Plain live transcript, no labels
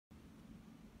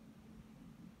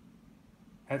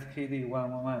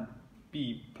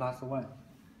SKZ111B-1.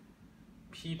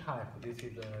 P type, this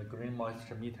is a grain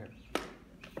moisture meter.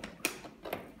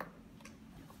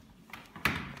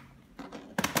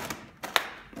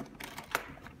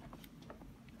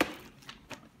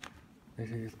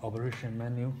 This is operation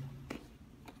menu.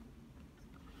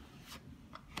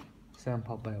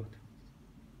 Sample belt.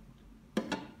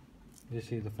 This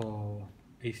is for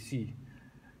AC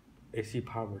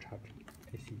power charge.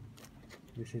 AC.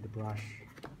 This is the brush.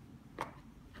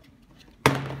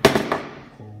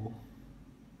 Oh,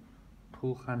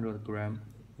 200 gram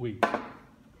weight.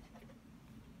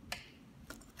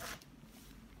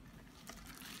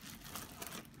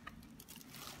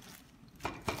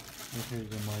 This is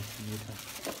the moisture meter.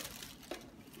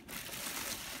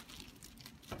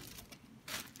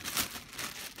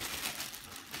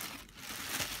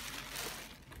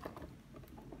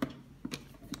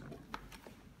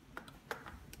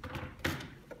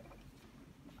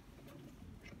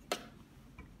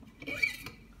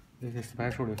 This is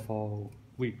especially for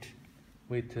weight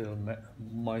moisture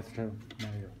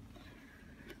measure.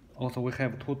 Also, we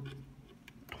have two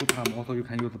times. Also, you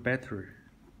can use the battery.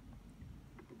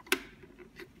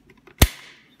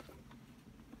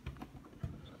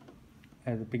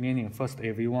 At the beginning, first,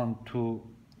 if we want to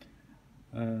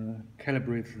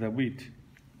calibrate the weight,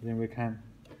 then we can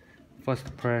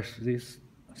first press this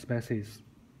spaces,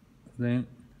 then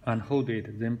and hold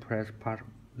it, then press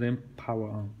then power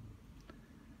on.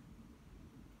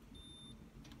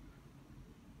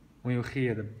 When you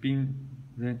hear the bing,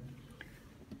 then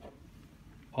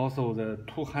also the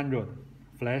 200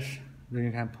 flash, then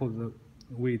you can put the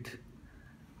weight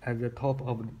at the top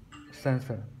of the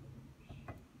sensor.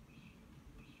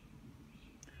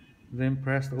 Then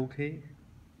press OK.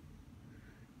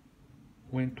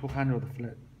 When 200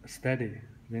 flat steady,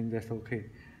 then that's OK.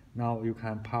 Now you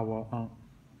can power on.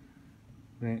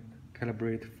 Then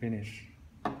calibrate finish.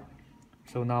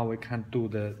 So now we can do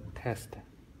the test.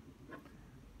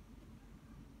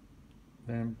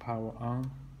 Then power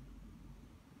on.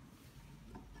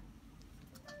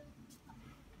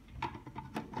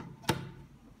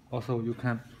 Also, you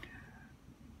can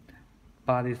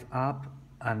bar this up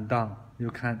and down. You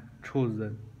can choose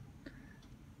the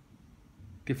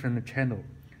different channel.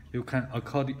 You can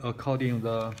according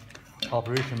the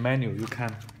operation menu, you can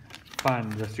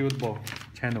find the suitable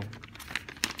channel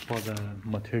for the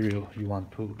material you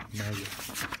want to measure.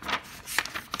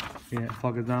 Yeah,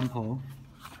 for example,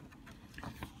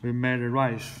 we measure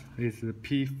rice is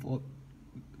P14.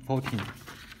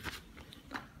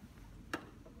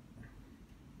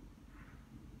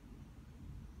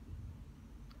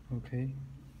 Okay.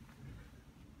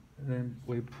 Then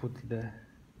we put the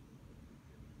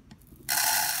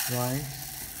rice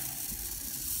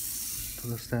to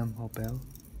the sample belt.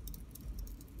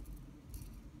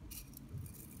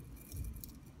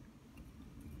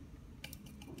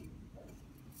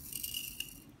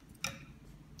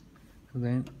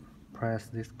 Then press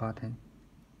this button.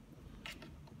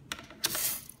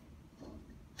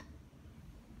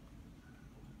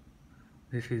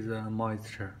 This is a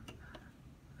moisture.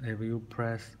 If you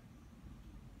press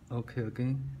OK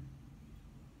again,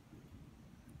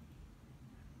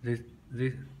 this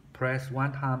press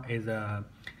one time is the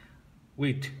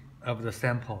weight of the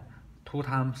sample, two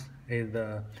times is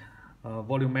the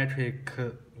volumetric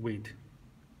weight.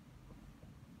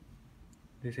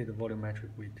 This is the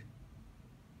volumetric weight.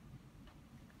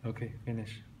 Okay,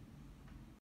 finish.